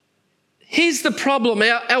Here's the problem.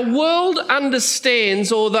 Our world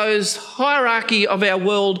understands, or those hierarchy of our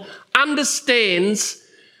world understands,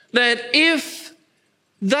 that if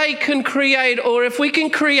they can create, or if we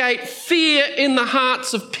can create fear in the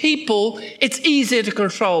hearts of people, it's easier to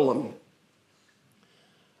control them.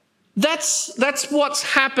 That's what's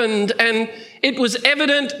happened, and it was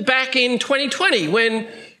evident back in 2020 when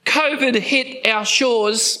COVID hit our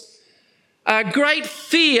shores. Great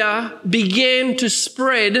fear began to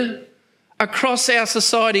spread across our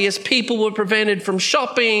society as people were prevented from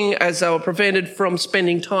shopping, as they were prevented from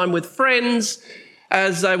spending time with friends,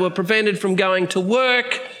 as they were prevented from going to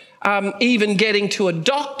work. Even getting to a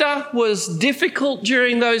doctor was difficult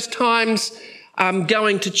during those times.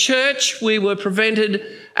 Going to church, we were prevented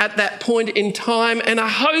at that point in time, and a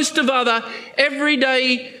host of other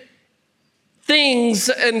everyday things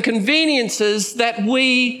and conveniences that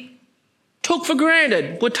we took for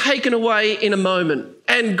granted were taken away in a moment,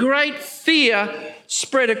 and great fear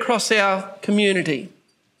spread across our community.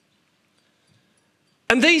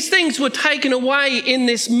 And these things were taken away in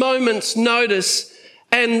this moment's notice,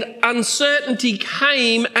 and uncertainty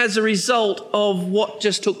came as a result of what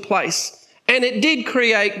just took place. And it did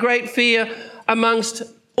create great fear amongst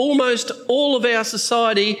almost all of our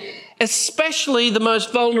society, especially the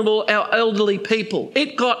most vulnerable, our elderly people.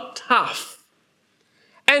 It got tough.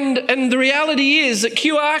 And the reality is that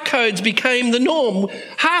QR codes became the norm.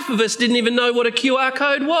 Half of us didn't even know what a QR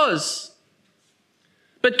code was.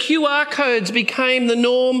 But QR codes became the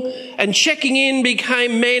norm, and checking in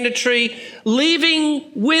became mandatory, leaving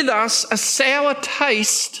with us a sour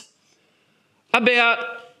taste about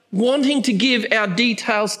wanting to give our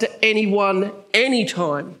details to anyone,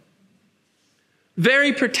 anytime.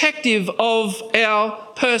 Very protective of our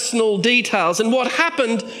personal details. And what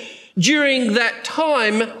happened during that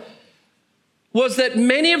time was that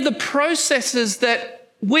many of the processes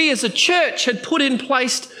that we as a church had put in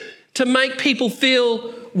place to make people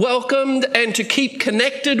feel welcomed and to keep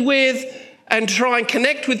connected with and try and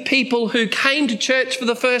connect with people who came to church for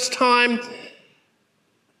the first time,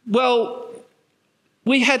 well,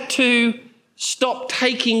 we had to stop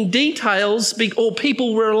taking details, or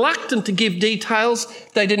people were reluctant to give details.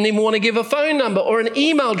 They didn't even want to give a phone number or an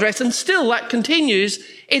email address, and still that continues.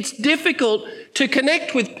 It's difficult to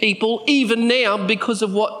connect with people even now because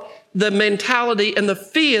of what the mentality and the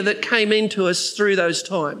fear that came into us through those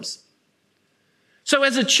times. So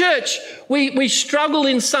as a church, we struggle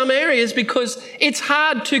in some areas because it's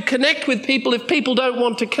hard to connect with people if people don't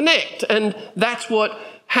want to connect, and that's what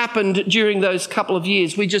happened during those couple of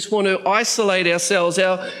years. We just want to isolate ourselves.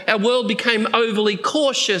 Our world became overly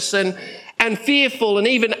cautious and fearful and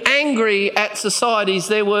even angry at societies.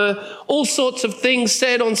 There were all sorts of things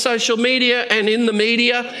said on social media and in the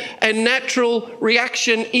media, and natural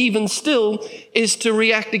reaction even still is to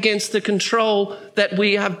react against the control that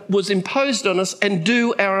was imposed on us and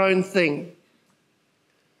do our own thing.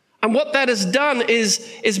 And what that has done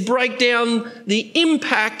is break down the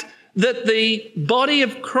impact that the body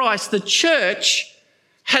of Christ, the church,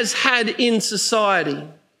 has had in society.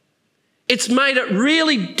 It's made it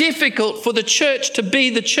really difficult for the church to be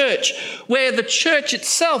the church, where the church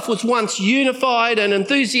itself was once unified and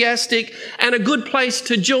enthusiastic and a good place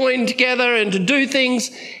to join together and to do things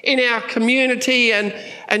in our community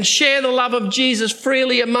and share the love of Jesus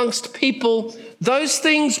freely amongst people. Those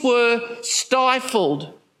things were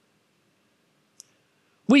stifled.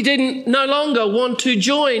 We no longer want to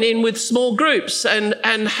join in with small groups and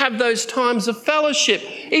have those times of fellowship.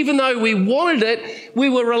 Even though we wanted it, we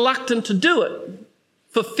were reluctant to do it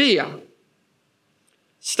for fear.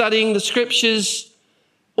 Studying the scriptures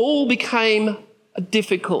all became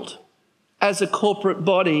difficult as a corporate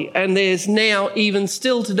body, and there's now, even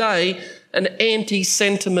still today, an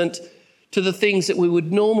anti-sentiment to the things that we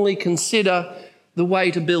would normally consider the way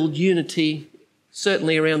to build unity,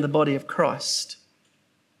 certainly around the body of Christ.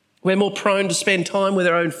 We're more prone to spend time with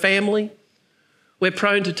our own family. We're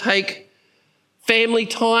prone to take family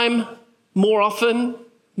time more often,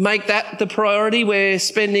 make that the priority. We're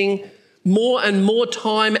spending more and more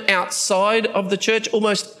time outside of the church.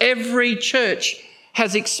 Almost every church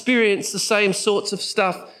has experienced the same sorts of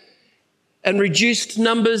stuff, and reduced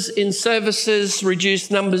numbers in services,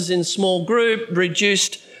 reduced numbers in small group,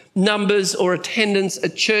 reduced numbers or attendance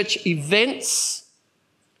at church events.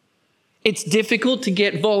 It's difficult to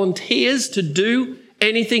get volunteers to do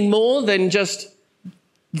anything more than just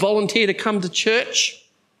volunteer to come to church.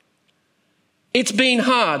 It's been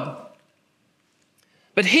hard.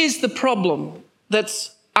 But here's the problem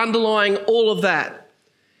that's underlying all of that.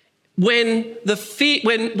 When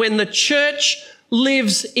the church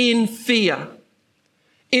lives in fear,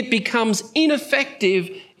 it becomes ineffective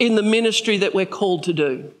in the ministry that we're called to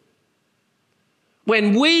do.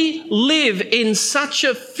 When we live in such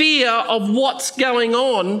a fear of what's going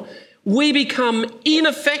on, we become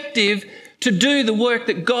ineffective to do the work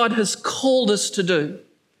that God has called us to do.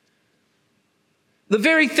 The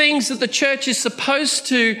very things that the church is supposed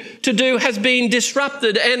to do has been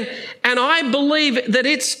disrupted. And I believe that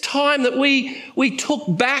it's time that we took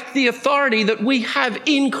back the authority that we have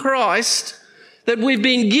in Christ, that we've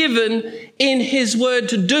been given in his word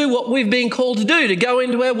to do what we've been called to do, to go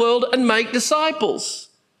into our world and make disciples.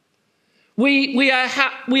 We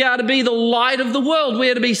are to be the light of the world. We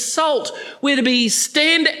are to be salt. We are to be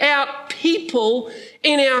stand out people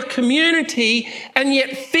in our community, and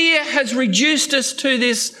yet fear has reduced us to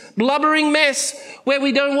this blubbering mess where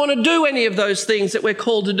we don't want to do any of those things that we're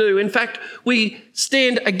called to do. In fact, we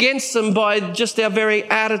stand against them by just our very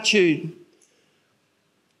attitude.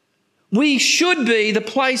 We should be the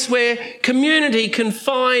place where community can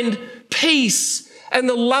find peace and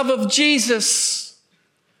the love of Jesus,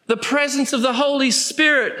 the presence of the Holy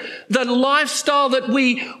Spirit, the lifestyle that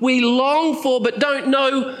we long for but don't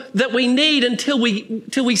know that we need until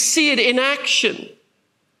we see it in action.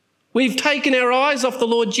 We've taken our eyes off the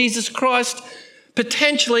Lord Jesus Christ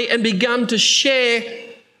potentially and begun to share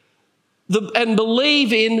and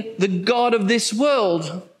believe in the God of this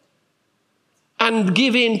world and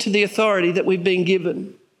give in to the authority that we've been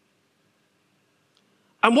given.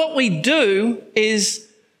 And what we do is,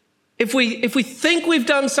 if we think we've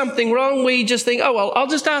done something wrong, we just think, oh, well, I'll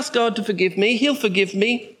just ask God to forgive me. He'll forgive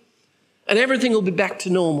me, and everything will be back to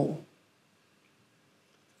normal.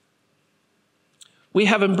 We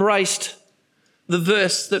have embraced the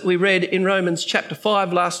verse that we read in Romans chapter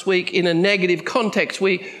 5 last week in a negative context.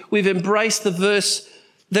 We've embraced the verse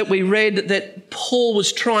that we read that Paul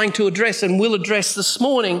was trying to address and will address this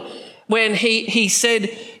morning, when he said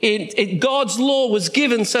God's law was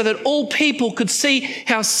given so that all people could see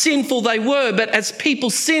how sinful they were. But as people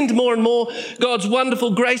sinned more and more, God's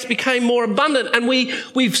wonderful grace became more abundant. And we're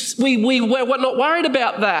not worried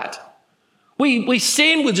about that. We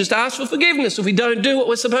sin, we'll just ask for forgiveness. If we don't do what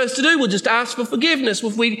we're supposed to do, we'll just ask for forgiveness.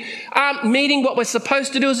 If we aren't meeting what we're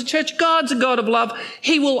supposed to do as a church, God's a God of love.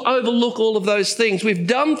 He will overlook all of those things. We've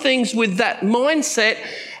done things with that mindset,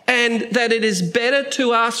 and that it is better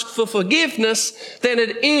to ask for forgiveness than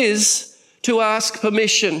it is to ask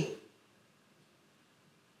permission.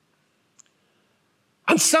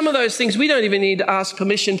 And some of those things we don't even need to ask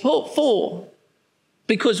permission for,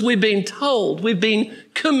 because we've been told, we've been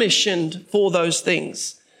commissioned for those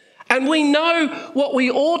things. And we know what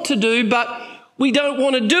we ought to do, but we don't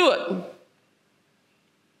want to do it.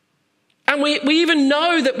 And we even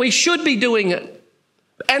know that we should be doing it.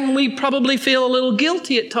 And we probably feel a little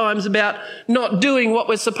guilty at times about not doing what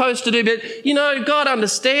we're supposed to do. But, God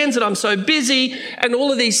understands that I'm so busy and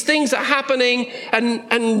all of these things are happening,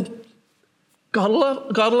 and God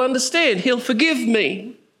will understand. He'll forgive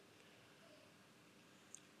me.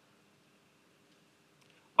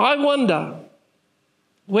 I wonder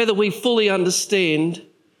whether we fully understand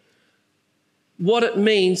what it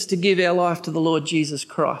means to give our life to the Lord Jesus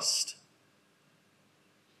Christ.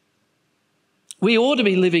 We ought to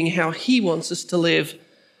be living how he wants us to live.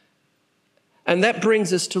 And that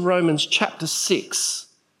brings us to Romans chapter 6.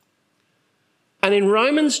 And in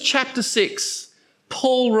Romans chapter 6,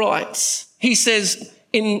 Paul writes, he says,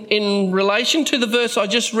 in relation to the verse I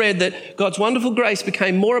just read, that God's wonderful grace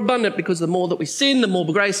became more abundant because the more that we sin, the more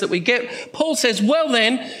grace that we get. Paul says, well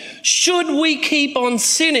then, should we keep on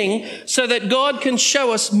sinning so that God can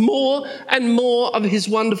show us more and more of his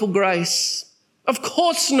wonderful grace? Of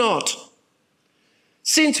course not.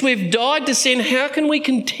 Since we've died to sin, how can we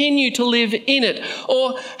continue to live in it?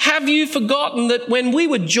 Or have you forgotten that when we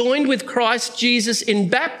were joined with Christ Jesus in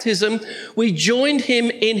baptism, we joined him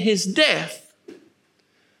in his death?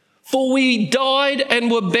 For we died and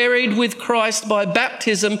were buried with Christ by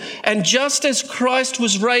baptism, and just as Christ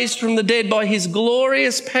was raised from the dead by his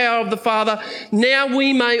glorious power of the Father, now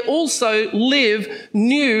we may also live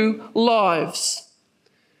new lives.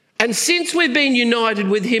 And since we've been united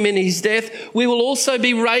with him in his death, we will also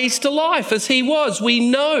be raised to life as he was.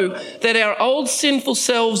 We know that our old sinful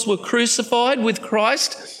selves were crucified with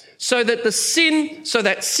Christ so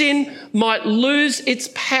that sin might lose its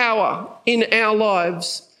power in our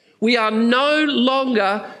lives. We are no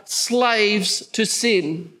longer slaves to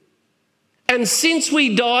sin. And since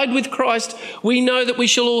we died with Christ, we know that we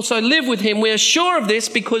shall also live with him. We are sure of this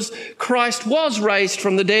because Christ was raised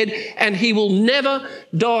from the dead and he will never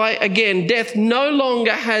die again. Death no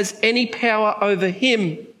longer has any power over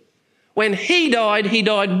him. When he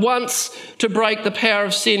died once to break the power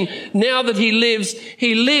of sin. Now that he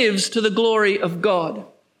lives to the glory of God.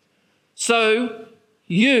 So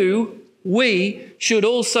we should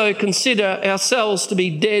also consider ourselves to be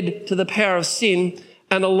dead to the power of sin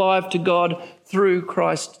and alive to God through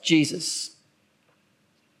Christ Jesus.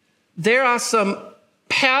 There are some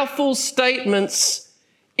powerful statements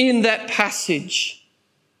in that passage.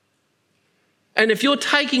 And if you're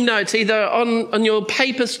taking notes, either on your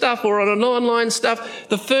paper stuff or on an online stuff,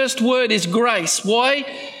 the first word is grace. Why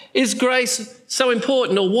is grace so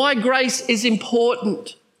important, or why grace is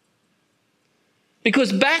important?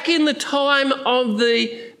 Because back in the time of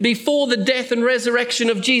before the death and resurrection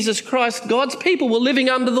of Jesus Christ, God's people were living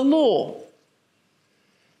under the law.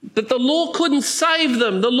 But the law couldn't save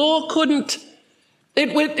them. The law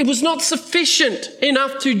it was not sufficient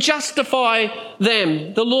enough to justify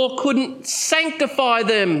them. The law couldn't sanctify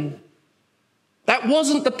them. That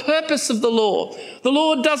wasn't the purpose of the law. The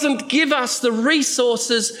law doesn't give us the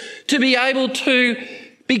resources to be able to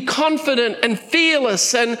be confident and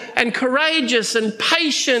fearless and courageous and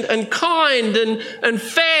patient and kind and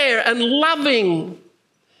fair and loving.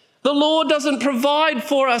 The law doesn't provide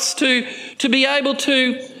for us to be able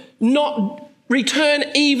to not return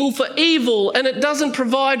evil for evil, and it doesn't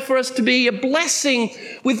provide for us to be a blessing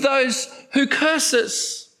with those who curse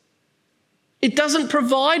us. It doesn't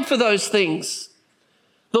provide for those things.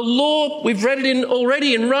 The law, we've read it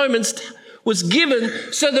already in Romans, was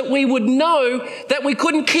given so that we would know that we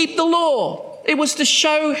couldn't keep the law. It was to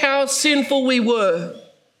show how sinful we were.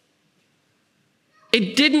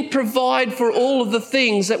 It didn't provide for all of the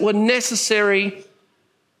things that were necessary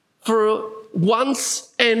for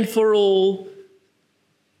once and for all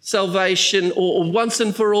salvation, or once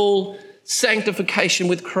and for all sanctification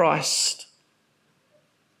with Christ.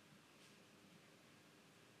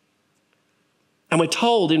 And we're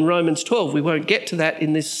told in Romans 12, we won't get to that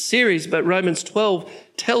in this series, but Romans 12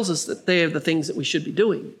 tells us that they're the things that we should be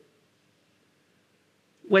doing.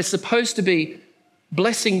 We're supposed to be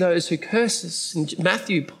blessing those who curse us. In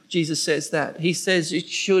Matthew, Jesus says that. He says you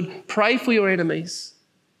should pray for your enemies.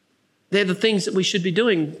 They're the things that we should be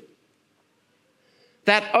doing.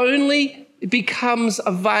 That only becomes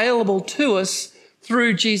available to us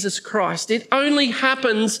through Jesus Christ. It only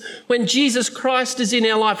happens when Jesus Christ is in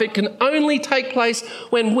our life. It can only take place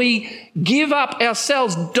when we give up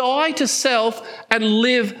ourselves, die to self, and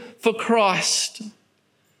live for Christ.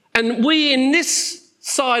 And we, in this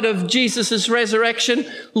side of Jesus' resurrection,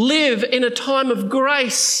 live in a time of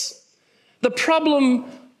grace. The problem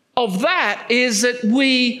of that is that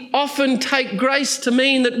we often take grace to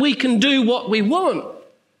mean that we can do what we want,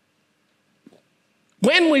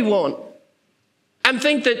 when we want, and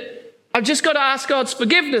think that I've just got to ask God's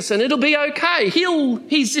forgiveness and it'll be okay.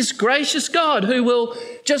 He's this gracious God who will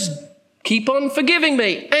just keep on forgiving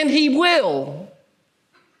me, and he will.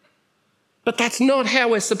 But that's not how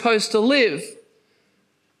we're supposed to live.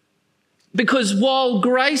 Because while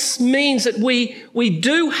grace means that we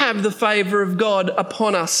do have the favour of God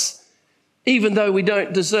upon us, even though we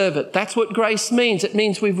don't deserve it. That's what grace means. It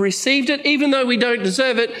means we've received it even though we don't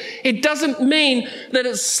deserve it. It doesn't mean that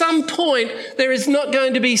at some point there is not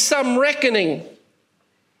going to be some reckoning,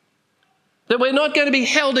 that we're not going to be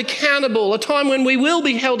held accountable, a time when we will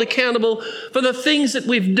be held accountable for the things that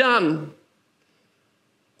we've done.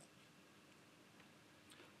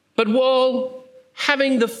 But while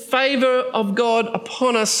having the favour of God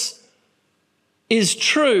upon us is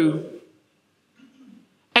true,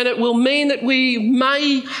 and it will mean that we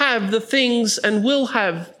may have the things, and will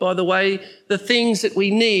have, by the way, the things that we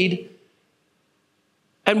need.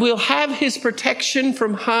 And we'll have his protection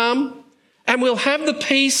from harm. And we'll have the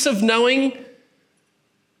peace of knowing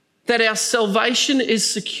that our salvation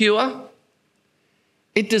is secure.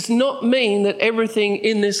 It does not mean that everything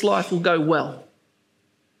in this life will go well.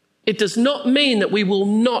 It does not mean that we will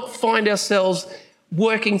not find ourselves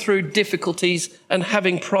working through difficulties and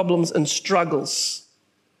having problems and struggles.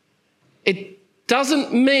 It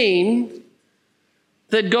doesn't mean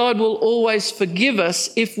that God will always forgive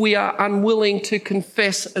us if we are unwilling to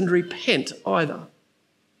confess and repent either.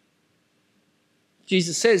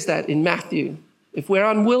 Jesus says that in Matthew. If we're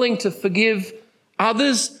unwilling to forgive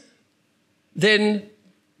others, then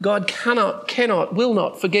God will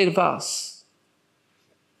not forgive us.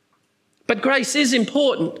 But grace is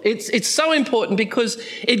important. It's so important because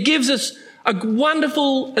it gives us a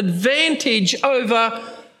wonderful advantage over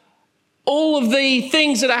all of the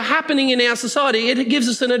things that are happening in our society. It gives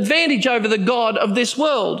us an advantage over the god of this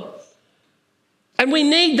world. And we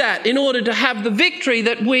need that in order to have the victory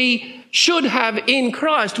that we should have in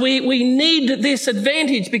Christ. We need this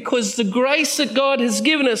advantage because the grace that God has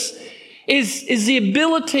given us is the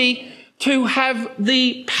ability to have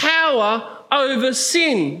the power over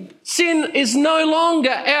sin. Sin is no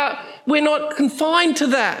longer we're not confined to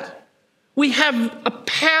that. We have a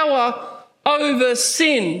power over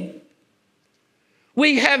sin.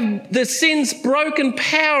 We have the sin's broken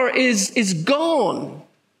power is gone.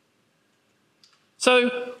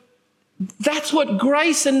 So that's what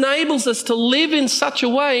grace enables us to live in such a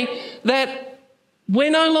way that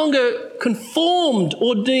we're no longer conformed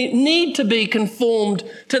or need to be conformed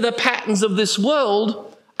to the patterns of this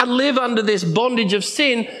world and live under this bondage of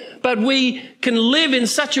sin, but we can live in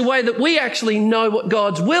such a way that we actually know what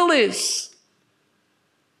God's will is.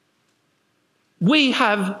 We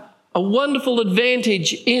have a wonderful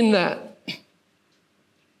advantage in that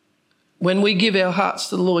when we give our hearts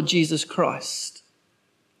to the Lord Jesus Christ.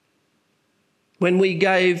 When we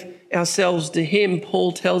gave ourselves to him,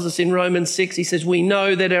 Paul tells us in Romans 6, he says, we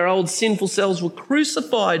know that our old sinful selves were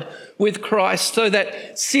crucified with Christ so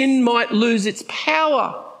that sin might lose its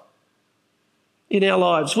power in our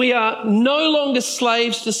lives. We are no longer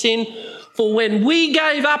slaves to sin, for when we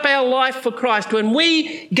gave up our life for Christ, when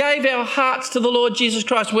we gave our hearts to the Lord Jesus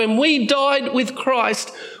Christ, when we died with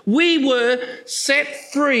Christ, we were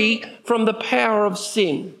set free from the power of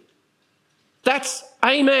sin. That's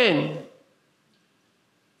amen.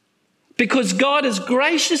 Because God has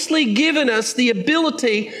graciously given us the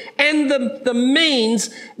ability and the means,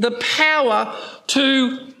 the power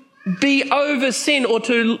to be over sin, or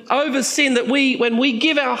to over sin, that when we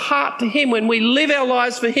give our heart to him, when we live our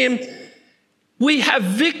lives for him, we have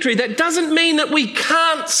victory. That doesn't mean that we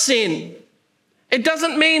can't sin. It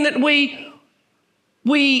doesn't mean that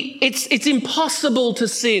it's impossible to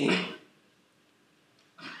sin.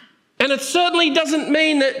 And it certainly doesn't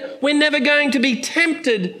mean that we're never going to be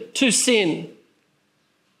tempted to sin.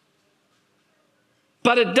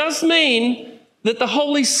 But it does mean that the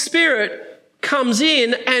Holy Spirit comes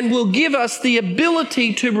in and will give us the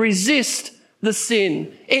ability to resist the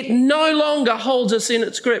sin. It no longer holds us in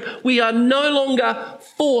its grip. We are no longer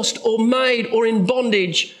forced or made or in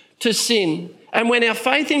bondage to sin. And when our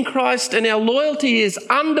faith in Christ and our loyalty is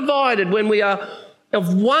undivided, when we are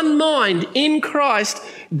of one mind in Christ,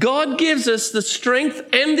 God gives us the strength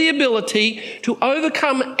and the ability to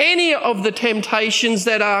overcome any of the temptations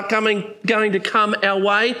that are going to come our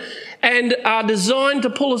way and are designed to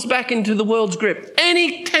pull us back into the world's grip.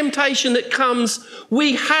 Any temptation that comes,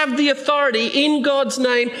 we have the authority in God's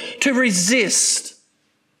name to resist.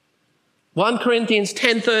 1 Corinthians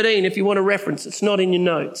 10:13, if you want to reference, it's not in your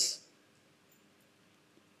notes.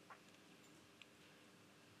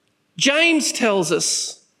 James tells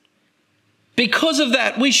us, because of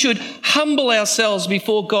that, we should humble ourselves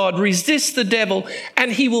before God, resist the devil,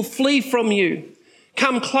 and he will flee from you.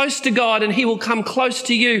 Come close to God, and he will come close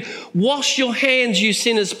to you. Wash your hands, you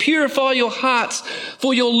sinners. Purify your hearts,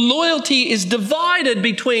 for your loyalty is divided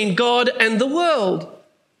between God and the world.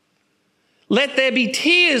 Let there be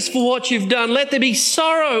tears for what you've done. Let there be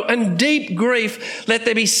sorrow and deep grief. Let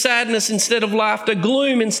there be sadness instead of laughter,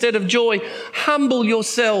 gloom instead of joy. Humble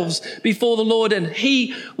yourselves before the Lord, and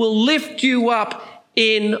he will lift you up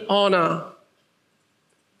in honor.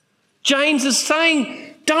 James is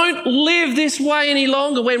saying, don't live this way any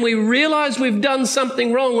longer. When we realize we've done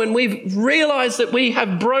something wrong, when we've realized that we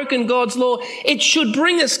have broken God's law, it should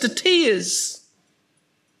bring us to tears.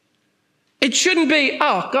 It shouldn't be,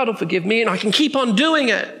 oh, God will forgive me and I can keep on doing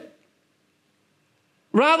it.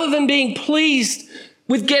 Rather than being pleased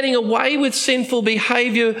with getting away with sinful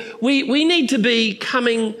behavior, we need to be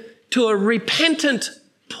coming to a repentant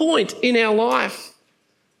point in our life.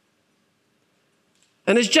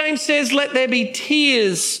 And as James says, let there be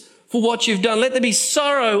tears for what you've done. Let there be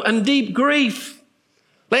sorrow and deep grief.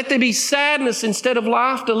 Let there be sadness instead of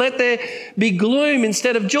laughter. Let there be gloom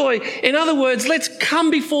instead of joy. In other words, let's come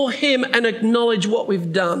before him and acknowledge what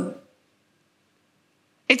we've done.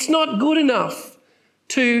 It's not good enough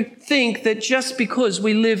to think that just because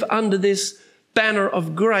we live under this banner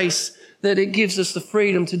of grace, that it gives us the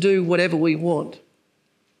freedom to do whatever we want.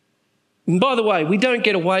 And by the way, we don't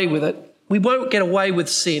get away with it. We won't get away with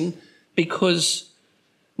sin because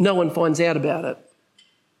no one finds out about it.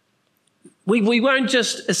 We won't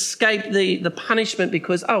just escape the punishment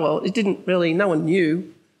because, oh, well, it didn't really, no one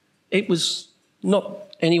knew. It was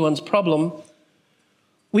not anyone's problem.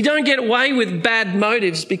 We don't get away with bad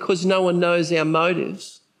motives because no one knows our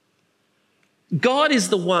motives. God is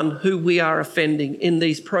the one who we are offending in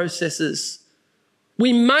these processes.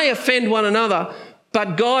 We may offend one another,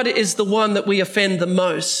 but God is the one that we offend the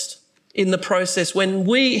most. in the process, when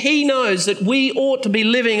he knows that we ought to be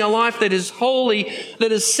living a life that is holy,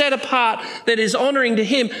 that is set apart, that is honouring to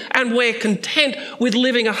him, and we're content with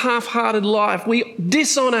living a half-hearted life. We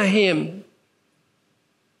dishonour him.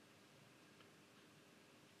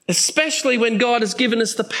 Especially when God has given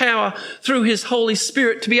us the power through his Holy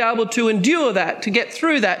Spirit to be able to endure that, to get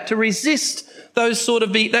through that, to resist that sort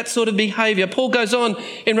of behaviour. Paul goes on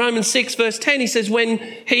in Romans 6 verse 10, he says,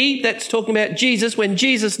 that's talking about Jesus, when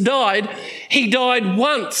Jesus died, he died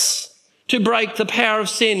once to break the power of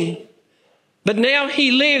sin. But now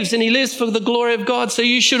he lives, and he lives for the glory of God. So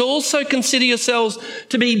you should also consider yourselves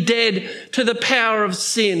to be dead to the power of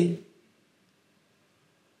sin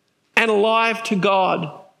and alive to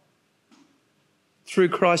God through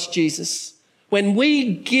Christ Jesus. When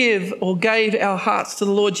we gave our hearts to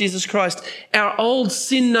the Lord Jesus Christ, our old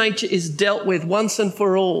sin nature is dealt with once and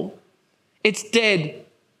for all. It's dead.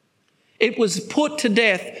 It was put to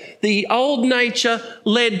death. The old nature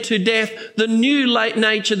led to death. The new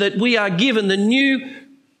nature that we are given, the new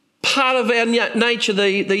part of our nature,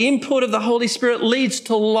 the input of the Holy Spirit, leads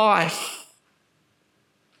to life.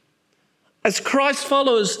 As Christ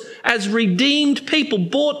followers, as redeemed people,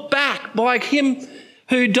 bought back by him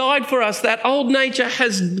who died for us, that old nature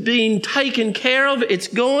has been taken care of. It's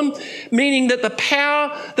gone, meaning that the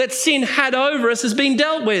power that sin had over us has been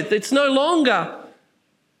dealt with. It's no longer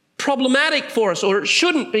problematic for us, or it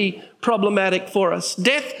shouldn't be problematic for us.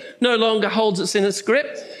 Death no longer holds us in its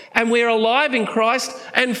grip, and we're alive in Christ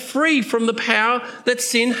and free from the power that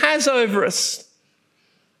sin has over us.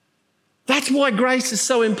 That's why grace is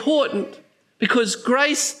so important, because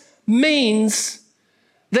grace means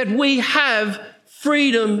that we have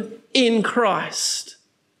freedom in Christ.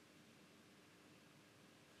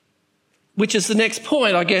 Which is the next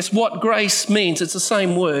point, I guess, what grace means. It's the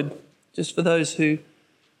same word, just for those who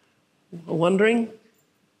are wondering.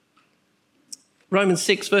 Romans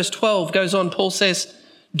 6 verse 12 goes on, Paul says,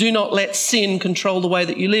 do not let sin control the way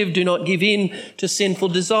that you live. Do not give in to sinful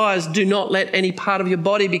desires. Do not let any part of your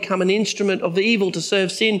body become an instrument of the evil to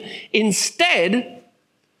serve sin. Instead,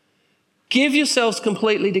 give yourselves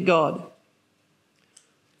completely to God.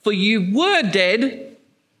 For you were dead,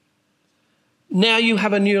 now you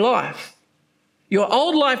have a new life. Your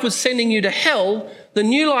old life was sending you to hell, the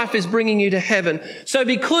new life is bringing you to heaven. So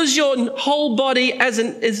because your whole body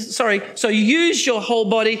use your whole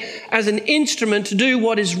body as an instrument to do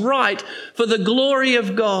what is right for the glory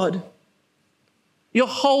of God. Your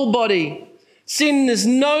whole body. Sin is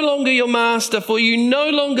no longer your master, for you no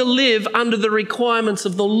longer live under the requirements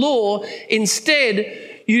of the law. Instead,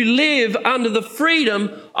 you live under the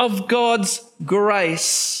freedom of God's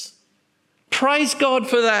grace. Praise God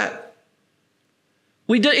for that.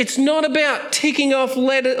 It's not about ticking off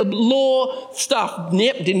law stuff.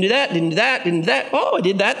 Yep, didn't do that. Oh, I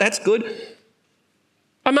did that. That's good.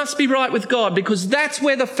 I must be right with God, because that's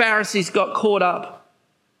where the Pharisees got caught up.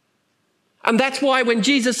 And that's why when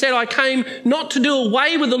Jesus said, I came not to do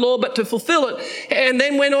away with the law, but to fulfill it, and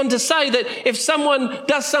then went on to say that if someone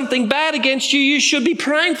does something bad against you, you should be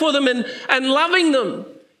praying for them and loving them.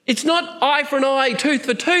 It's not eye for an eye, tooth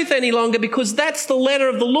for tooth any longer, because that's the letter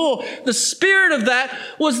of the law. The spirit of that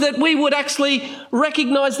was that we would actually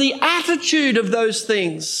recognize the attitude of those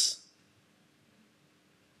things.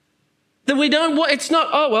 That it's not,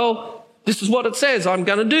 oh, well, this is what it says, I'm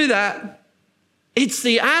going to do that. It's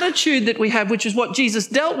the attitude that we have, which is what Jesus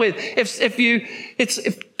dealt with.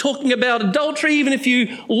 If talking about adultery, even if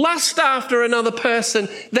you lust after another person,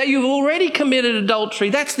 that you've already committed adultery.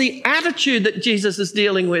 That's the attitude that Jesus is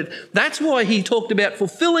dealing with. That's why he talked about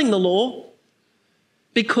fulfilling the law,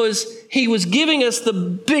 because he was giving us the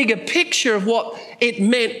bigger picture of what it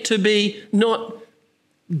meant to be not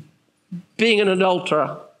being an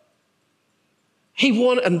adulterer.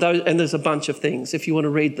 And there's a bunch of things if you want to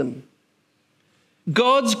read them.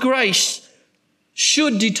 God's grace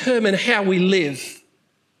should determine how we live.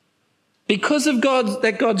 Because of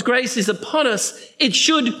God's grace is upon us, it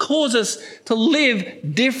should cause us to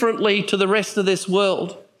live differently to the rest of this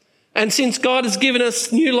world. And since God has given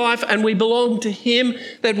us new life and we belong to him,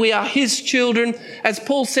 that we are his children, as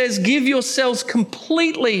Paul says, give yourselves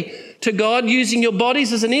completely to God, using your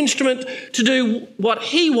bodies as an instrument to do what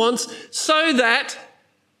he wants so that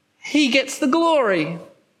he gets the glory.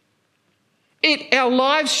 Our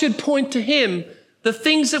lives should point to him. The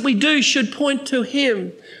things that we do should point to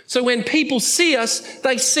him. So when people see us,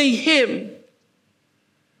 they see him.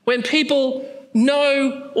 When people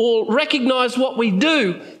know or recognize what we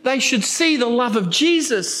do, they should see the love of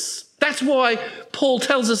Jesus. That's why Paul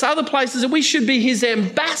tells us other places that we should be his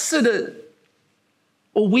ambassador.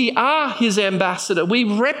 or we are his ambassador. We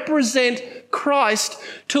represent Christ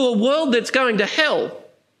to a world that's going to hell.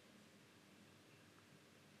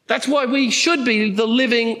 That's why we should be the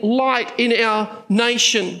living light in our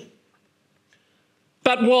nation.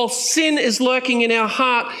 But while sin is lurking in our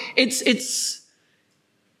heart,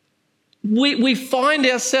 we find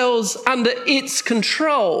ourselves under its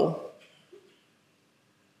control.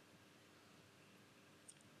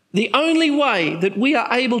 The only way that we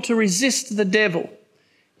are able to resist the devil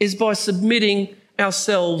is by submitting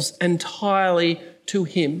ourselves entirely to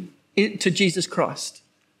him, to Jesus Christ.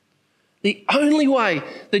 The only way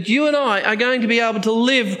that you and I are going to be able to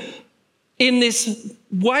live in this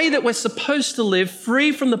way that we're supposed to live,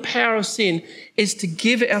 free from the power of sin, is to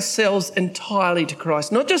give ourselves entirely to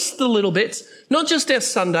Christ. Not just the little bits, not just our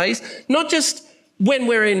Sundays, not just when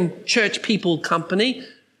we're in church people company,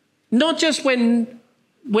 not just when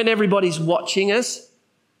everybody's watching us,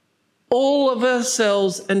 all of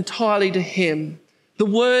ourselves entirely to him. The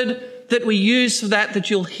word that we use for that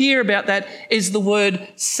you'll hear about that, is the word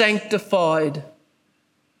sanctified.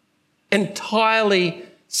 Entirely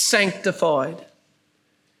sanctified.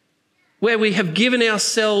 Where we have given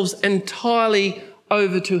ourselves entirely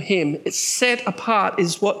over to him. It's set apart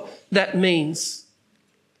is what that means.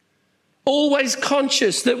 Always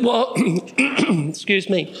conscious that while,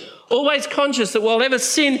 always conscious that while ever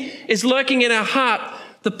sin is lurking in our heart,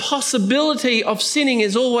 the possibility of sinning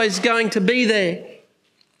is always going to be there.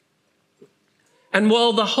 And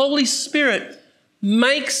while the Holy Spirit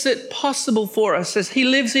makes it possible for us, as he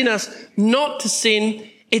lives in us, not to sin,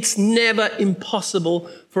 it's never impossible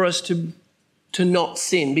for us to not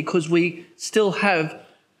sin, because we still have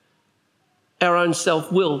our own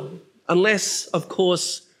self-will. Unless, of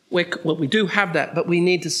course, we do have that, but we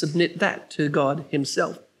need to submit that to God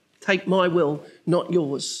himself. Take my will, not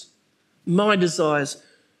yours. My desires,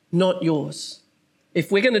 not yours.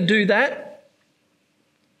 If we're going to do that,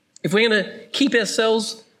 if we're going to keep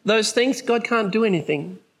ourselves those things, God can't do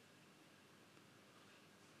anything.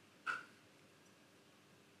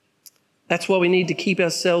 That's why we need to keep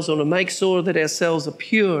ourselves on and make sure that ourselves are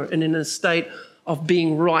pure and in a state of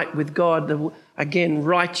being right with God. Again,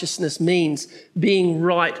 righteousness means being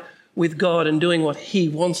right with God and doing what he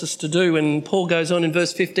wants us to do. And Paul goes on in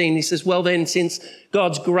verse 15, he says, well then, since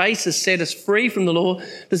God's grace has set us free from the law,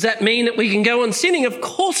 does that mean that we can go on sinning? Of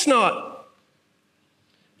course not.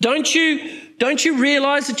 Don't you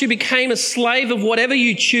realize that you became a slave of whatever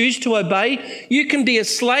you choose to obey? You can be a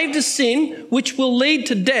slave to sin, which will lead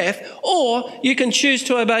to death, or you can choose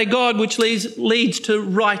to obey God, which leads to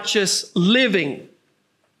righteous living.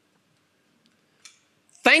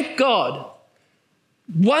 Thank God.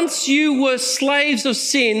 Once you were slaves of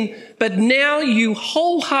sin, but now you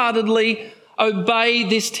wholeheartedly obey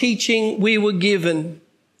this teaching we were given.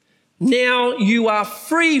 Now you are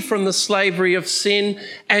free from the slavery of sin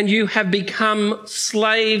and you have become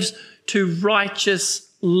slaves to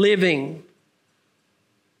righteous living.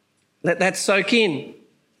 Let that soak in.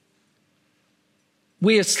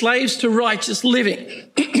 We are slaves to righteous living.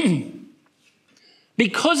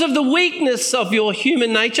 Because of the weakness of your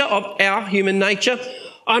human nature, of our human nature,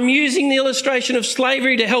 I'm using the illustration of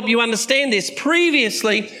slavery to help you understand this.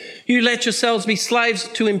 Previously, you let yourselves be slaves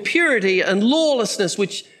to impurity and lawlessness,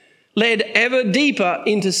 which led ever deeper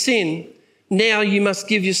into sin. Now you must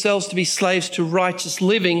give yourselves to be slaves to righteous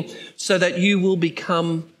living so that you will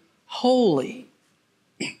become holy,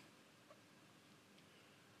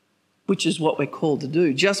 which is what we're called to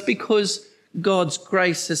do. Just because God's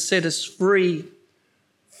grace has set us free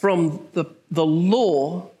from the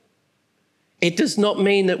law, it does not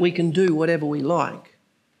mean that we can do whatever we like.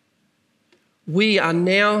 We are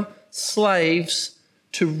now slaves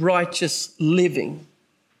to righteous living.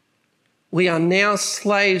 We are now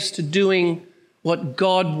slaves to doing what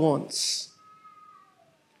God wants.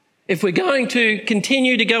 If we're going to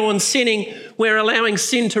continue to go on sinning, we're allowing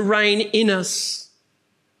sin to reign in us.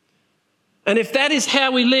 And if that is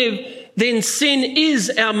how we live, then sin is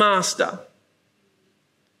our master.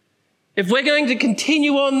 If we're going to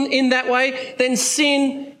continue on in that way, then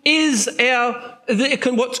sin is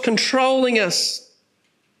what's controlling us.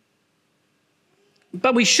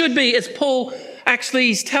 But we should be, as Paul actually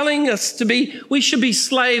is telling us to be, we should be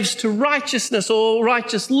slaves to righteousness or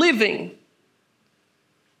righteous living.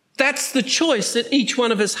 That's the choice that each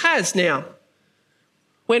one of us has now.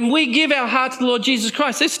 When we give our heart to the Lord Jesus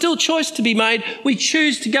Christ, there's still choice to be made. We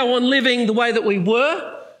choose to go on living the way that we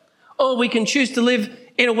were, or we can choose to live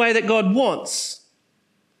in a way that God wants.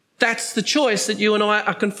 That's the choice that you and I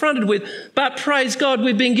are confronted with. But praise God,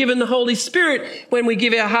 we've been given the Holy Spirit when we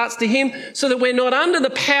give our hearts to him, so that we're not under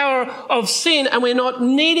the power of sin and we're not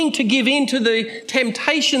needing to give in to the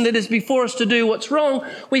temptation that is before us to do what's wrong.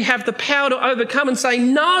 We have the power to overcome and say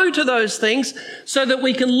no to those things so that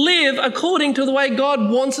we can live according to the way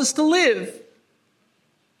God wants us to live.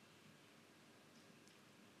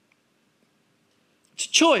 It's a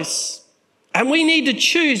choice. And we need to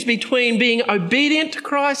choose between being obedient to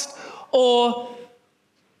Christ or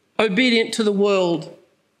obedient to the world.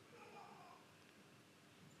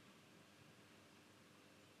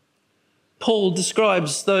 Paul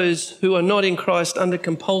describes those who are not in Christ under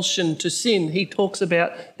compulsion to sin. He talks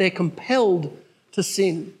about they're compelled to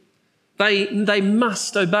sin. They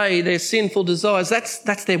must obey their sinful desires.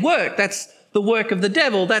 That's their work. That's the work of the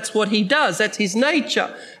devil. That's what he does. That's his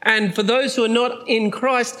nature. And for those who are not in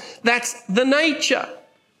Christ, that's the nature.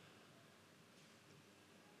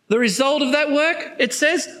 The result of that work, it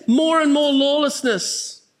says, more and more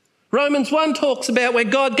lawlessness. Romans 1 talks about where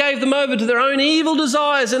God gave them over to their own evil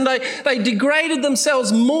desires, and they degraded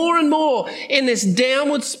themselves more and more in this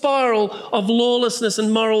downward spiral of lawlessness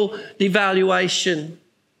and moral devaluation.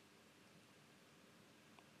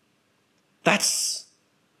 That's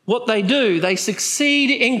what they do. They succeed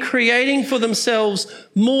in creating for themselves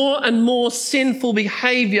more and more sinful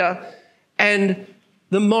behaviour, and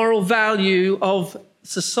the moral value of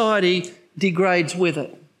society degrades with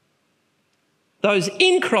it. Those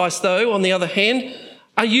in Christ, though, on the other hand,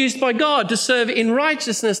 are used by God to serve in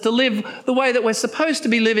righteousness, to live the way that we're supposed to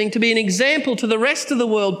be living, to be an example to the rest of the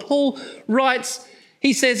world. Paul writes,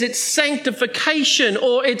 he says it's sanctification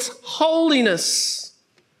or it's holiness.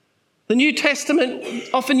 The New Testament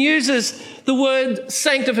often uses the word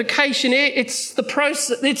sanctification. It's the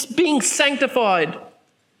process, it's being sanctified.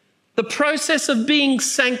 The process of being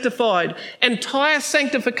sanctified. Entire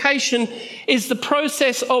sanctification is the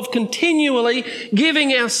process of continually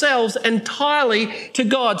giving ourselves entirely to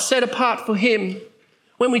God, set apart for him.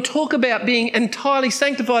 When we talk about being entirely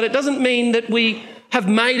sanctified, it doesn't mean that we have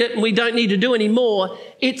made it and we don't need to do any more.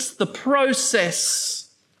 It's the process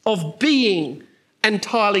of being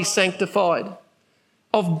entirely sanctified,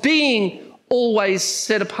 of being always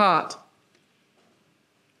set apart.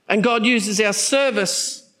 And God uses our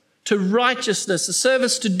service to righteousness, a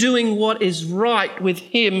service to doing what is right with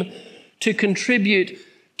him, to contribute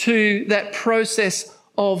to that process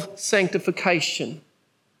of sanctification.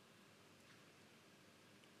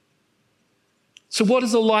 So what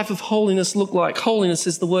does a life of holiness look like? Holiness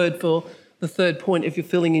is the word for the third point if you're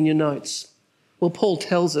filling in your notes. Well, Paul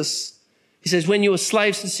tells us, he says, when you were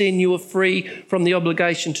slaves to sin, you were free from the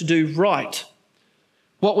obligation to do right.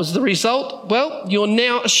 What was the result? Well, you're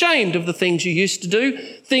now ashamed of the things you used to do,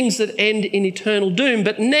 things that end in eternal doom.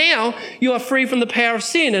 But now you are free from the power of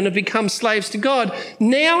sin and have become slaves to God.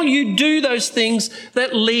 Now you do those things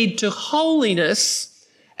that lead to holiness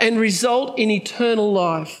and result in eternal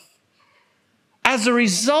life. As a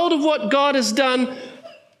result of what God has done,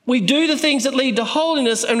 we do the things that lead to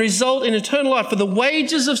holiness and result in eternal life. For the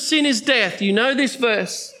wages of sin is death. You know this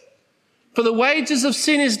verse. For the wages of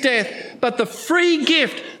sin is death, but the free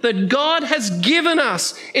gift that God has given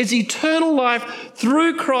us is eternal life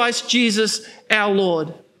through Christ Jesus our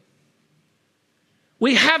Lord.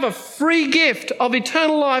 We have a free gift of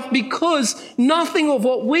eternal life because nothing of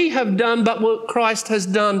what we have done but what Christ has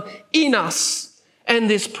done in us. And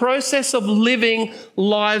this process of living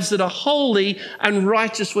lives that are holy and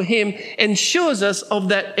righteous for him ensures us of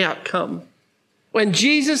that outcome. When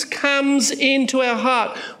Jesus comes into our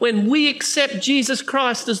heart, when we accept Jesus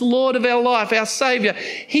Christ as Lord of our life, our Saviour,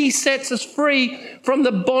 he sets us free from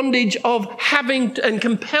the bondage of having and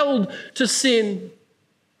compelled to sin.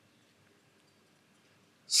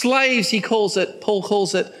 Slaves, he calls it, Paul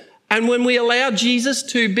calls it. And when we allow Jesus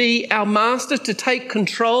to be our master, to take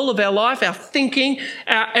control of our life, our thinking,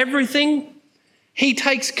 our everything, he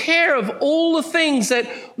takes care of all the things that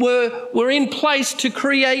were in place to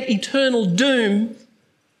create eternal doom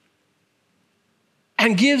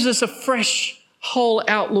and gives us a fresh, whole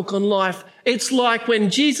outlook on life. It's like when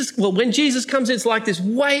Jesus comes in, it's like this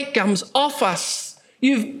weight comes off us.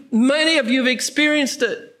 Many of you have experienced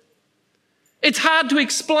it. It's hard to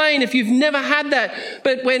explain if you've never had that,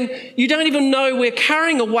 but when you don't even know we're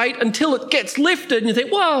carrying a weight until it gets lifted and you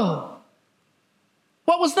think, whoa,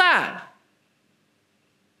 what was that?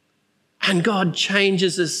 And God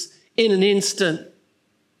changes us in an instant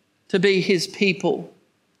to be his people.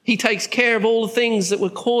 He takes care of all the things that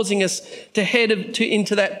were causing us to head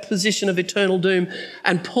into that position of eternal doom.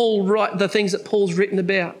 And Paul writes the things that Paul's written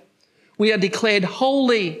about. We are declared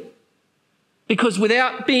holy. Because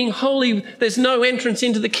without being holy, there's no entrance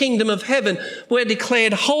into the kingdom of heaven. We're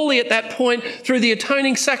declared holy at that point through the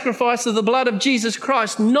atoning sacrifice of the blood of Jesus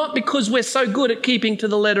Christ, not because we're so good at keeping to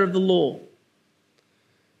the letter of the law.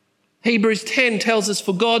 Hebrews 10 tells us,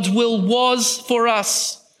 for God's will was for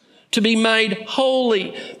us to be made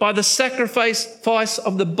holy by the sacrifice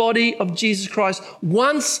of the body of Jesus Christ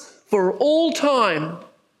once for all time.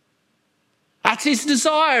 That's his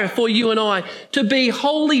desire for you and I, to be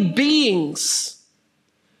holy beings.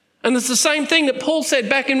 And it's the same thing that Paul said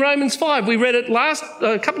back in Romans 5. We read it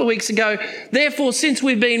a couple of weeks ago. Therefore, since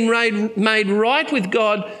we've been made right with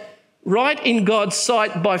God, right in God's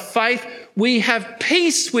sight by faith, we have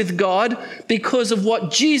peace with God because of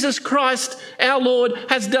what Jesus Christ, our Lord,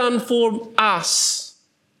 has done for us.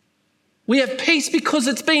 We have peace because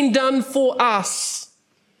it's been done for us.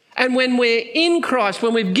 And when we're in Christ,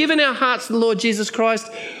 when we've given our hearts to the Lord Jesus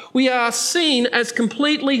Christ, we are seen as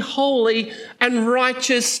completely holy and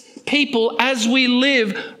righteous people as we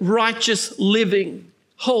live righteous living,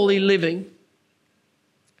 holy living.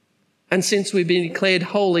 And since we've been declared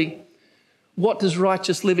holy, what does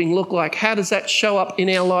righteous living look like? How does that show up in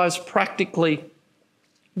our lives practically?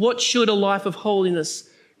 What should a life of holiness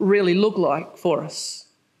really look like for us?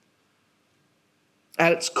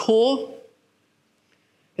 At its core,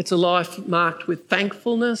 it's a life marked with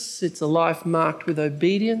thankfulness. It's a life marked with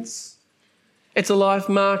obedience. It's a life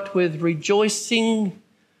marked with rejoicing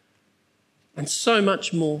and so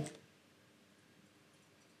much more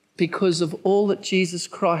because of all that Jesus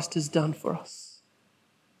Christ has done for us.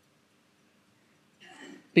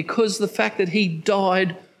 Because the fact that he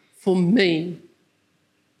died for me.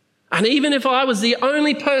 And even if I was the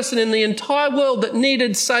only person in the entire world that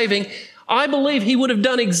needed saving, I believe he would have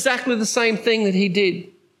done exactly the same thing that he did.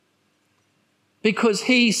 Because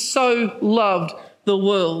he so loved the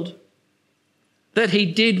world that he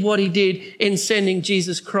did what he did in sending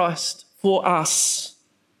Jesus Christ for us.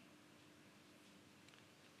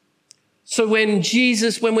 So when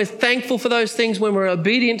we're thankful for those things, when we're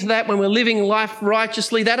obedient to that, when we're living life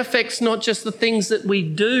righteously, that affects not just the things that we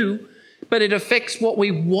do, but it affects what we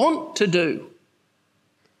want to do.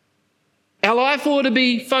 Our life ought to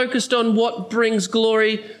be focused on what brings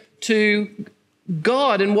glory to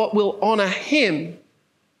God and what will honour him.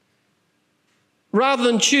 Rather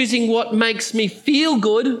than choosing what makes me feel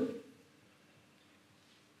good,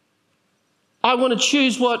 I want to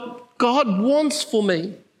choose what God wants for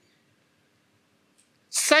me.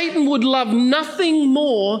 Satan would love nothing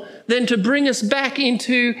more than to bring us back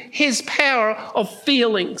into his power of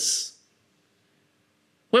feelings.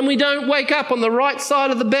 When we don't wake up on the right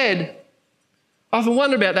side of the bed, I often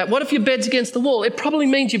wonder about that. What if your bed's against the wall? It probably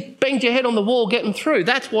means you banged your head on the wall getting through.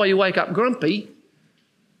 That's why you wake up grumpy.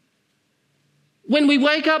 When we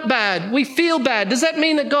wake up bad, we feel bad. Does that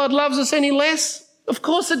mean that God loves us any less? Of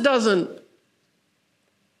course it doesn't.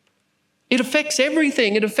 It affects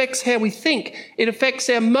everything. It affects how we think. It affects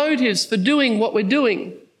our motives for doing what we're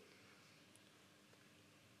doing.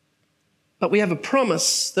 But we have a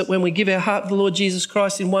promise that when we give our heart to the Lord Jesus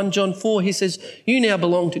Christ in 1 John 4, he says, you now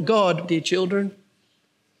belong to God, dear children.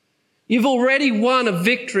 You've already won a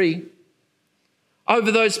victory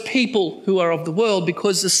over those people who are of the world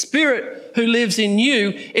because the Spirit who lives in you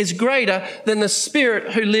is greater than the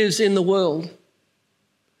spirit who lives in the world.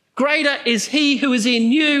 Greater is he who is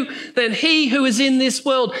in you than he who is in this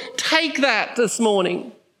world. Take that this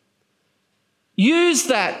morning. Use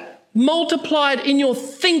that. Multiply it in your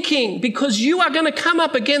thinking because you are going to come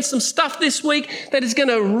up against some stuff this week that is going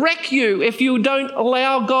to wreck you if you don't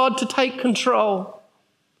allow God to take control.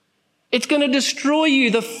 It's going to destroy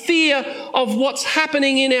you. The fear of what's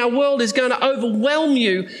happening in our world is going to overwhelm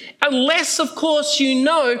you. Unless, of course, you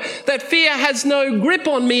know that fear has no grip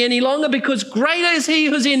on me any longer because greater is he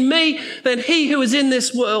who's in me than he who is in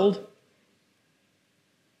this world.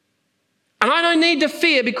 And I don't need to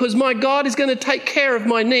fear because my God is going to take care of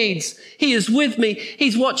my needs. He is with me.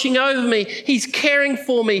 He's watching over me. He's caring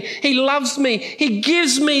for me. He loves me. He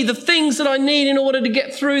gives me the things that I need in order to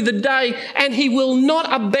get through the day, and he will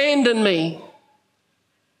not abandon me.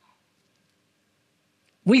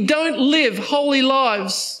 We don't live holy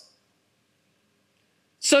lives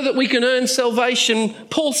so that we can earn salvation.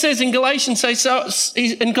 Paul says in Galatians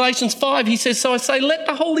 5, he says, so I say, let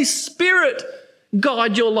the Holy Spirit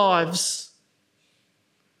guide your lives.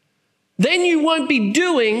 Then you won't be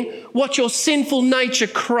doing what your sinful nature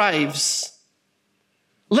craves.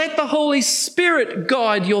 Let the Holy Spirit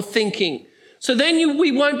guide your thinking. So then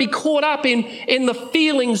we won't be caught up in the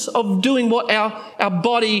feelings of doing what our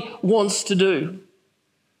body wants to do.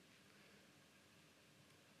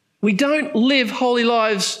 We don't live holy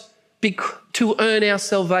lives to earn our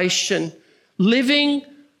salvation. living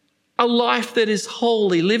a life that is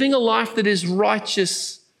holy, living a life that is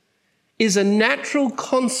righteous, is a natural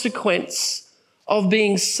consequence of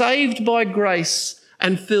being saved by grace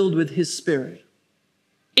and filled with his Spirit.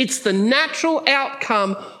 It's the natural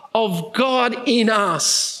outcome of God in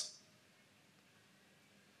us.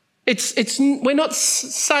 We're not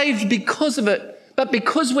saved because of it, but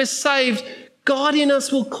because we're saved, God in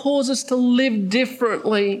us will cause us to live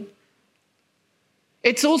differently.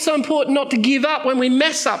 It's also important not to give up when we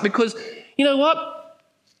mess up, because you know what?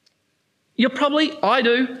 We're probably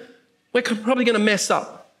going to mess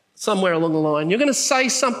up somewhere along the line. You're going to say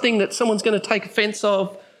something that someone's going to take offense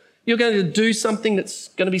of. You're going to do something that's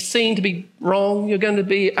going to be seen to be wrong. You're going to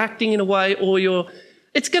be acting in a way,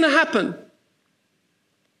 it's going to happen.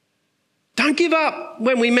 Don't give up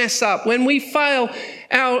when we mess up. When we fail,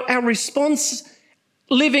 our response,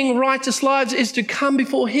 living righteous lives, is to come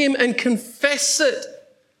before him and confess it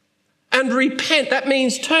and repent. That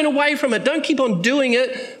means turn away from it. Don't keep on doing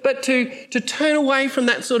it, but to turn away from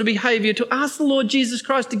that sort of behaviour, to ask the Lord Jesus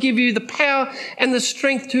Christ to give you the power and the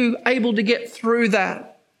strength to able to get through that.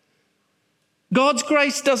 God's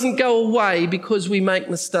grace doesn't go away because we make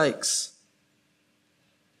mistakes.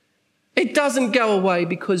 It doesn't go away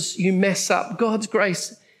because you mess up. God's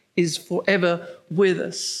grace is forever with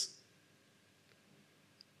us.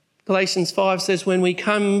 Galatians 5 says let me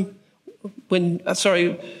rephrase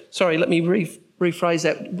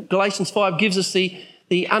that. Galatians 5 gives us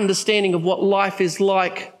the understanding of what life is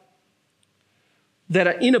like that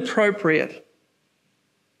are inappropriate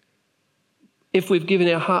if we've given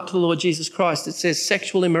our heart to the Lord Jesus Christ. It says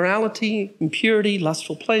sexual immorality, impurity,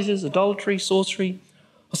 lustful pleasures, idolatry, sorcery,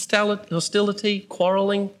 hostility,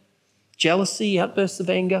 quarrelling, jealousy, outbursts of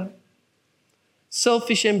anger,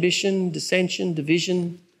 selfish ambition, dissension,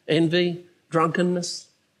 division, envy, drunkenness,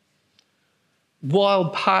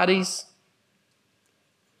 wild parties.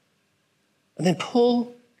 And then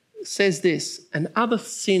Paul says this, and other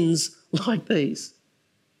sins like these.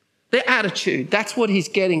 Their attitude, that's what he's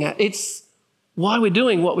getting at. It's why we're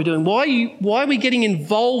doing what we're doing. Why are we getting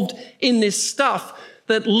involved in this stuff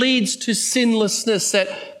that leads to sinlessness,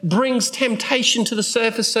 that brings temptation to the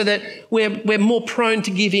surface so that we're more prone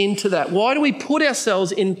to give in to that? Why do we put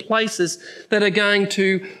ourselves in places that are going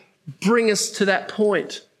to bring us to that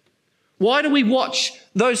point? Why do we watch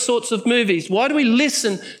those sorts of movies? Why do we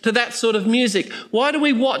listen to that sort of music? Why do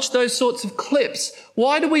we watch those sorts of clips?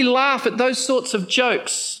 Why do we laugh at those sorts of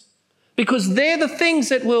jokes? Because they're the things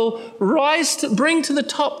that will bring to the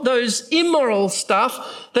top those immoral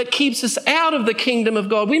stuff that keeps us out of the kingdom of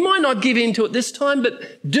God. We might not give in to it this time,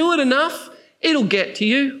 but do it enough, it'll get to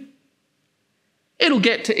you. It'll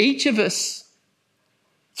get to each of us.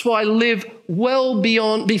 That's why I live well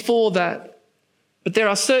before that. But there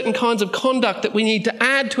are certain kinds of conduct that we need to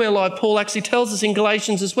add to our life. Paul actually tells us in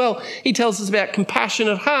Galatians as well. He tells us about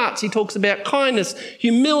compassionate hearts. He talks about kindness,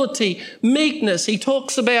 humility, meekness. He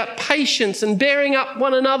talks about patience and bearing up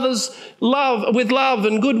one another's with love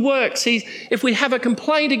and good works. If we have a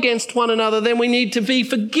complaint against one another, then we need to be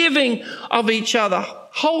forgiving of each other.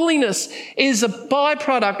 Holiness is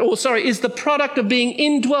is the product of being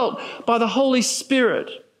indwelt by the Holy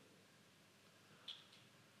Spirit.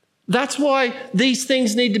 That's why these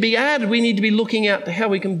things need to be added. We need to be looking out to how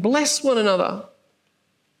we can bless one another.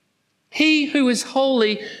 He who is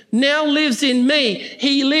holy now lives in me.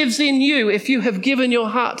 He lives in you if you have given your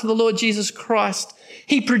heart to the Lord Jesus Christ.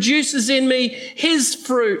 He produces in me his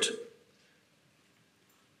fruit.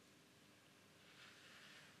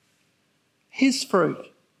 His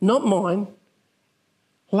fruit, not mine.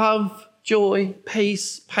 Love, joy,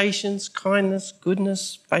 peace, patience, kindness,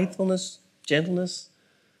 goodness, faithfulness, gentleness,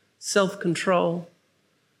 self-control.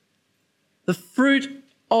 The fruit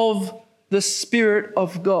of the Spirit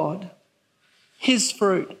of God. His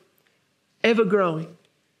fruit. Ever growing.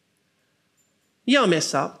 Yeah, I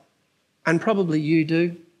mess up. And probably you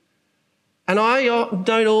do. And I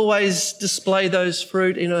don't always display those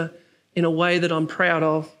fruit in a way that I'm proud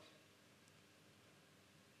of.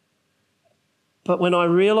 But when I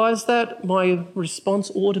realise that, my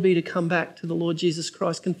response ought to be to come back to the Lord Jesus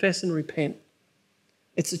Christ, confess and repent.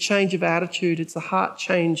 It's a change of attitude. It's a heart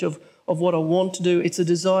change of what I want to do. It's a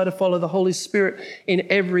desire to follow the Holy Spirit in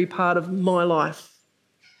every part of my life.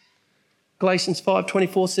 Galatians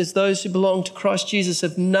 5:24 says, those who belong to Christ Jesus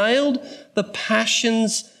have nailed the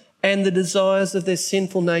passions and the desires of their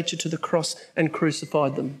sinful nature to the cross and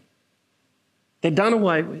crucified them. They're done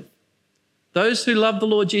away with. Those who love the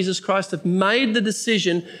Lord Jesus Christ have made the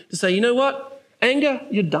decision to say, you know what? Anger,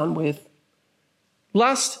 you're done with.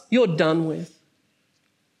 Lust, you're done with.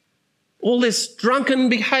 all this drunken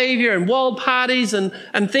behaviour and wild parties and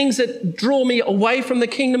things that draw me away from the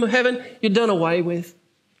kingdom of heaven, you're done away with.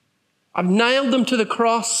 I've nailed them to the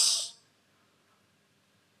cross.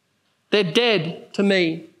 They're dead to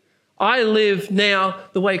me. I live now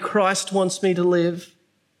the way Christ wants me to live.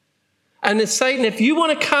 And it's Satan, if you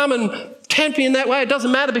want to come and tempt me in that way, it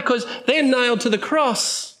doesn't matter because they're nailed to the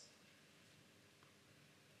cross.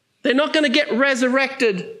 They're not going to get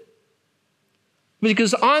resurrected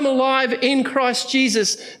because I'm alive in Christ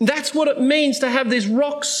Jesus. That's what it means to have this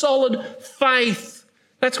rock solid faith.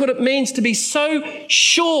 That's what it means to be so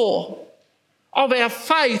sure of our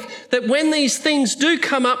faith that when these things do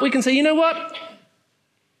come up, we can say, you know what?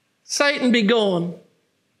 Satan, be gone.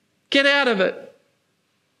 Get out of it.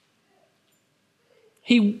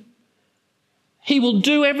 He will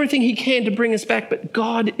do everything he can to bring us back, but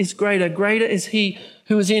God is greater. Greater is he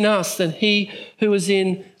who is in us than he who is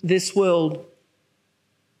in this world.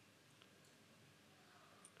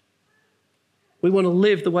 We want to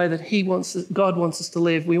live the way that God wants us to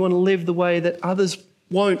live. We want to live the way that others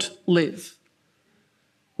won't live.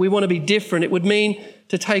 We want to be different. It would mean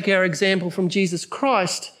to take our example from Jesus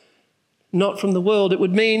Christ, not from the world. It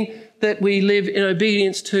would mean that we live in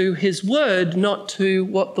obedience to his word, not to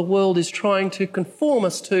what the world is trying to conform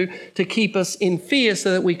us to keep us in fear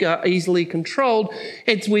so that we are easily controlled.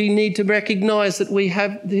 We need to recognise that we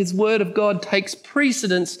have his word of God takes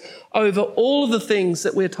precedence over all of the things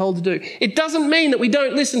that we're told to do. It doesn't mean that we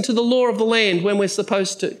don't listen to the law of the land when we're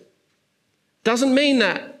supposed to. Doesn't mean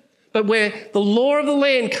that. But where the law of the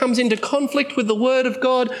land comes into conflict with the word of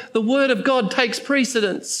God takes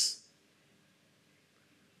precedence.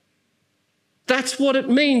 That's what it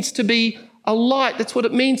means to be a light. That's what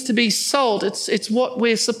it means to be salt. It's what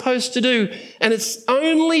we're supposed to do. And it's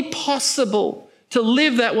only possible to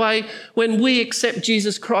live that way when we accept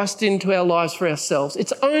Jesus Christ into our lives for ourselves.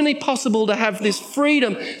 It's only possible to have this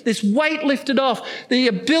freedom, this weight lifted off, the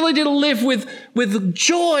ability to live with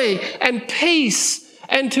joy and peace,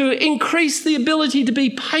 and to increase the ability to be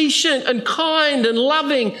patient and kind and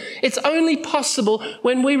loving. It's only possible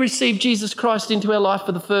when we receive Jesus Christ into our life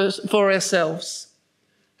for ourselves.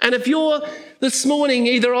 And if you're this morning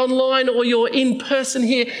either online or you're in person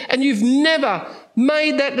here and you've never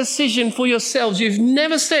made that decision for yourselves, you've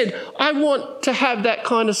never said, I want to have that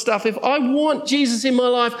kind of stuff. If I want Jesus in my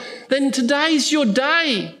life, then today's your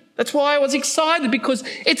day. That's why I was excited, because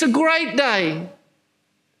it's a great day.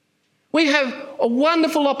 We have a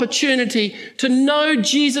wonderful opportunity to know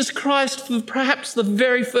Jesus Christ for perhaps the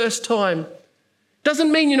very first time.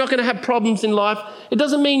 Doesn't mean you're not going to have problems in life. It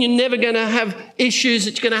doesn't mean you're never going to have issues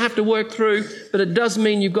that you're going to have to work through, but it does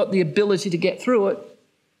mean you've got the ability to get through it.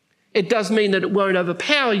 It does mean that it won't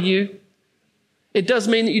overpower you. It does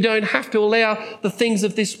mean that you don't have to allow the things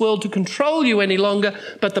of this world to control you any longer,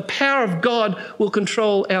 but the power of God will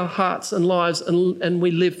control our hearts and lives, and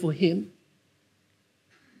we live for him.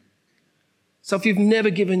 So if you've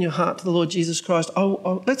never given your heart to the Lord Jesus Christ,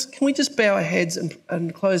 can we just bow our heads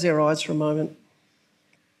and close our eyes for a moment?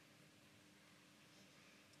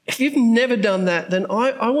 If you've never done that, then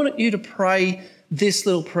I want you to pray this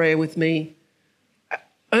little prayer with me,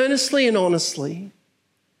 earnestly and honestly.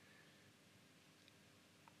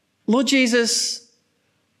 Lord Jesus,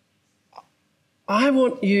 I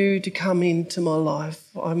want you to come into my life.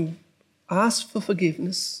 I'm asked for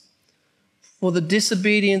forgiveness for the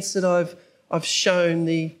disobedience that I've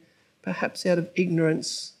shown, perhaps out of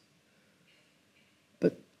ignorance.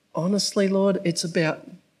 But honestly, Lord, it's about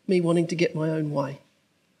me wanting to get my own way.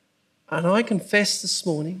 And I confess this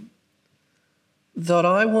morning that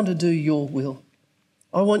I want to do your will.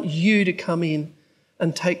 I want you to come in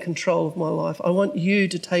and take control of my life. I want you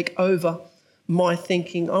to take over my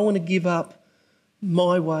thinking. I want to give up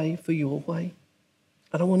my way for your way.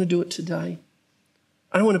 And I want to do it today.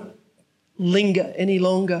 I don't want to linger any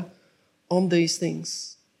longer on these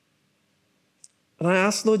things. And I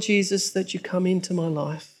ask, Lord Jesus, that you come into my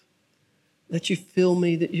life, that you fill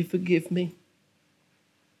me, that you forgive me,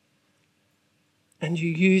 and you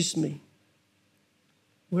use me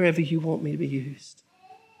wherever you want me to be used.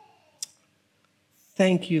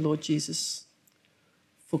 Thank you, Lord Jesus,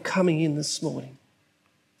 for coming in this morning.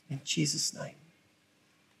 In Jesus' name.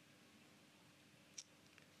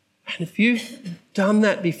 And if you've done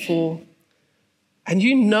that before, and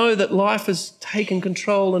you know that life has taken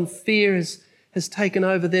control and fear has taken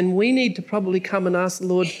over, then we need to probably come and ask the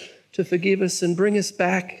Lord to forgive us and bring us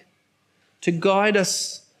back, to guide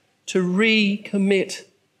us, to recommit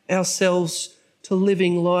ourselves to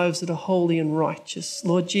living lives that are holy and righteous.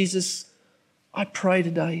 Lord Jesus, I pray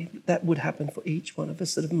today that would happen for each one of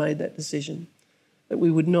us that have made that decision, that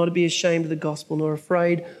we would not be ashamed of the gospel nor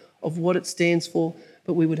afraid of what it stands for,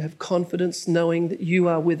 but we would have confidence knowing that you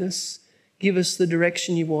are with us. Give us the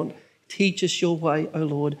direction you want. Teach us your way, O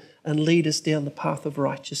Lord, and lead us down the path of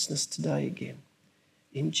righteousness today again.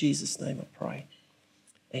 In Jesus' name I pray.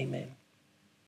 Amen.